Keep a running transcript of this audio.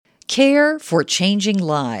Care for Changing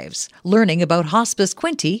Lives, learning about Hospice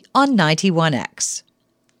Quinte on 91X.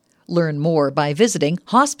 Learn more by visiting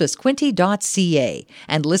hospicequinte.ca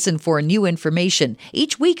and listen for new information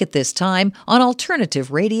each week at this time on Alternative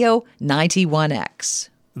Radio 91X.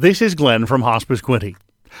 This is Glenn from Hospice Quinte.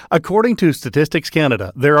 According to Statistics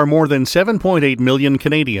Canada, there are more than 7.8 million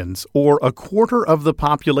Canadians, or a quarter of the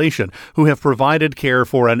population, who have provided care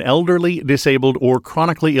for an elderly, disabled, or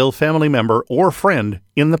chronically ill family member or friend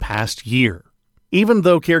in the past year. Even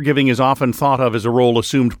though caregiving is often thought of as a role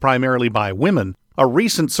assumed primarily by women, a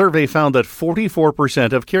recent survey found that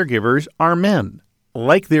 44% of caregivers are men.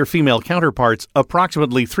 Like their female counterparts,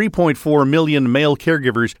 approximately 3.4 million male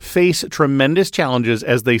caregivers face tremendous challenges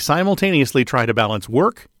as they simultaneously try to balance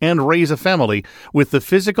work and raise a family with the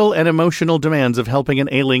physical and emotional demands of helping an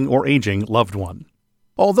ailing or aging loved one.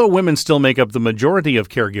 Although women still make up the majority of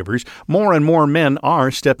caregivers, more and more men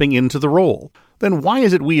are stepping into the role. Then why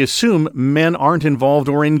is it we assume men aren't involved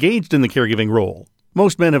or engaged in the caregiving role?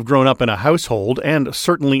 Most men have grown up in a household, and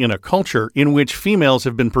certainly in a culture, in which females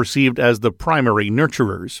have been perceived as the primary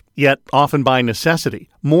nurturers. Yet, often by necessity,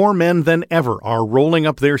 more men than ever are rolling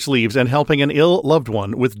up their sleeves and helping an ill loved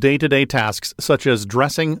one with day-to-day tasks such as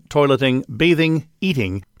dressing, toileting, bathing,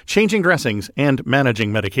 eating, changing dressings, and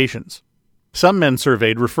managing medications. Some men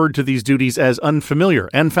surveyed referred to these duties as unfamiliar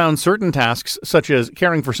and found certain tasks, such as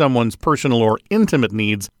caring for someone's personal or intimate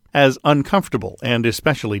needs, as uncomfortable and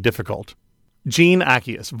especially difficult. Jean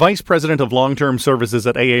Akias, Vice President of Long-Term Services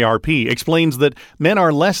at AARP, explains that men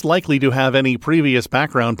are less likely to have any previous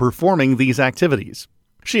background performing these activities.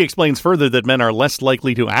 She explains further that men are less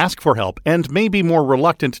likely to ask for help and may be more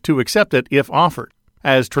reluctant to accept it if offered,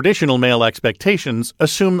 as traditional male expectations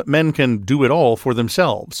assume men can do it all for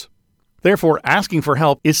themselves. Therefore, asking for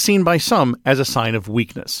help is seen by some as a sign of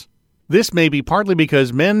weakness. This may be partly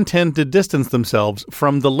because men tend to distance themselves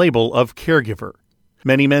from the label of caregiver.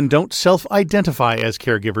 Many men don't self-identify as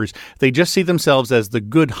caregivers, they just see themselves as the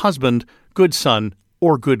good husband, good son,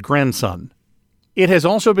 or good grandson. It has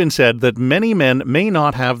also been said that many men may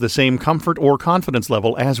not have the same comfort or confidence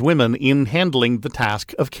level as women in handling the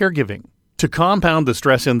task of caregiving. To compound the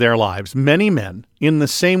stress in their lives, many men, in the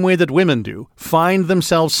same way that women do, find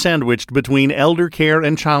themselves sandwiched between elder care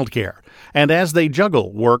and child care. And as they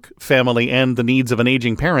juggle work, family, and the needs of an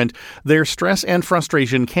aging parent, their stress and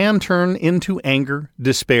frustration can turn into anger,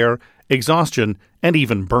 despair, exhaustion, and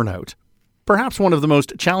even burnout. Perhaps one of the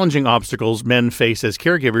most challenging obstacles men face as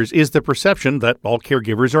caregivers is the perception that all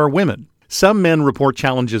caregivers are women. Some men report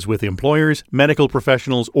challenges with employers, medical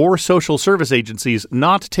professionals, or social service agencies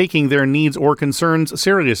not taking their needs or concerns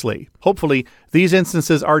seriously. Hopefully, these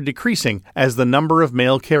instances are decreasing as the number of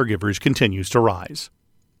male caregivers continues to rise.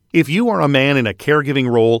 If you are a man in a caregiving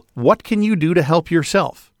role, what can you do to help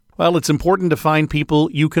yourself? Well, it's important to find people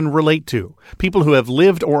you can relate to, people who have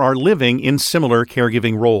lived or are living in similar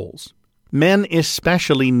caregiving roles. Men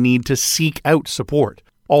especially need to seek out support.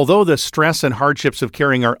 Although the stress and hardships of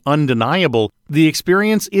caring are undeniable, the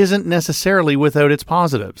experience isn't necessarily without its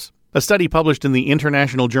positives. A study published in the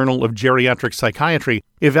International Journal of Geriatric Psychiatry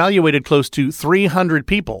evaluated close to 300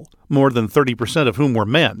 people, more than 30% of whom were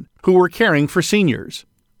men, who were caring for seniors.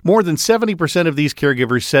 More than 70% of these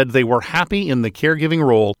caregivers said they were happy in the caregiving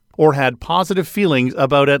role or had positive feelings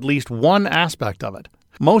about at least one aspect of it.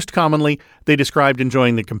 Most commonly, they described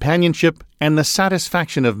enjoying the companionship and the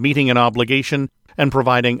satisfaction of meeting an obligation and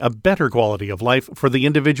providing a better quality of life for the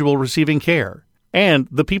individual receiving care. And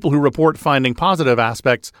the people who report finding positive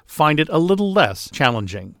aspects find it a little less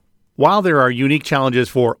challenging. While there are unique challenges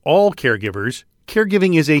for all caregivers,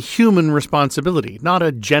 caregiving is a human responsibility, not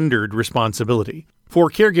a gendered responsibility. For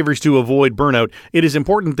caregivers to avoid burnout, it is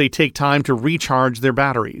important they take time to recharge their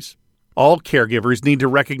batteries. All caregivers need to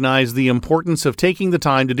recognize the importance of taking the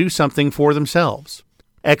time to do something for themselves.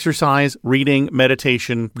 Exercise, reading,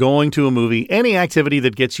 meditation, going to a movie, any activity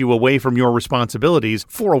that gets you away from your responsibilities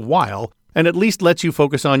for a while and at least lets you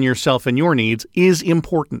focus on yourself and your needs is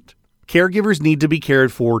important. Caregivers need to be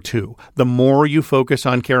cared for too. The more you focus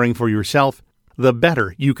on caring for yourself, the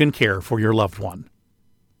better you can care for your loved one.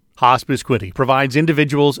 Hospice Quinte provides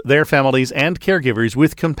individuals, their families, and caregivers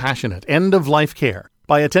with compassionate, end-of-life care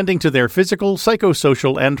by attending to their physical,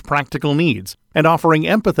 psychosocial, and practical needs, and offering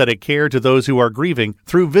empathetic care to those who are grieving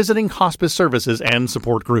through visiting hospice services and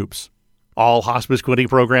support groups. All Hospice Quinte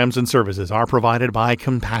programs and services are provided by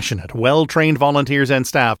compassionate, well-trained volunteers and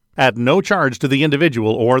staff at no charge to the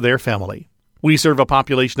individual or their family. We serve a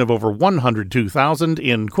population of over 102,000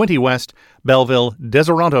 in Quinte West, Belleville,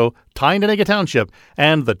 Deseronto, Tyendinaga Township,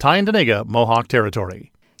 and the Tyendinaga Mohawk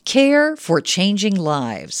Territory. Care for Changing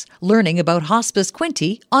Lives, learning about Hospice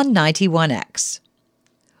Quinte on 91X.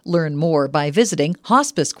 Learn more by visiting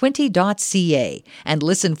hospicequinty.ca and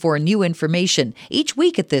listen for new information each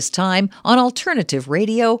week at this time on Alternative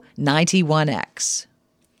Radio 91X.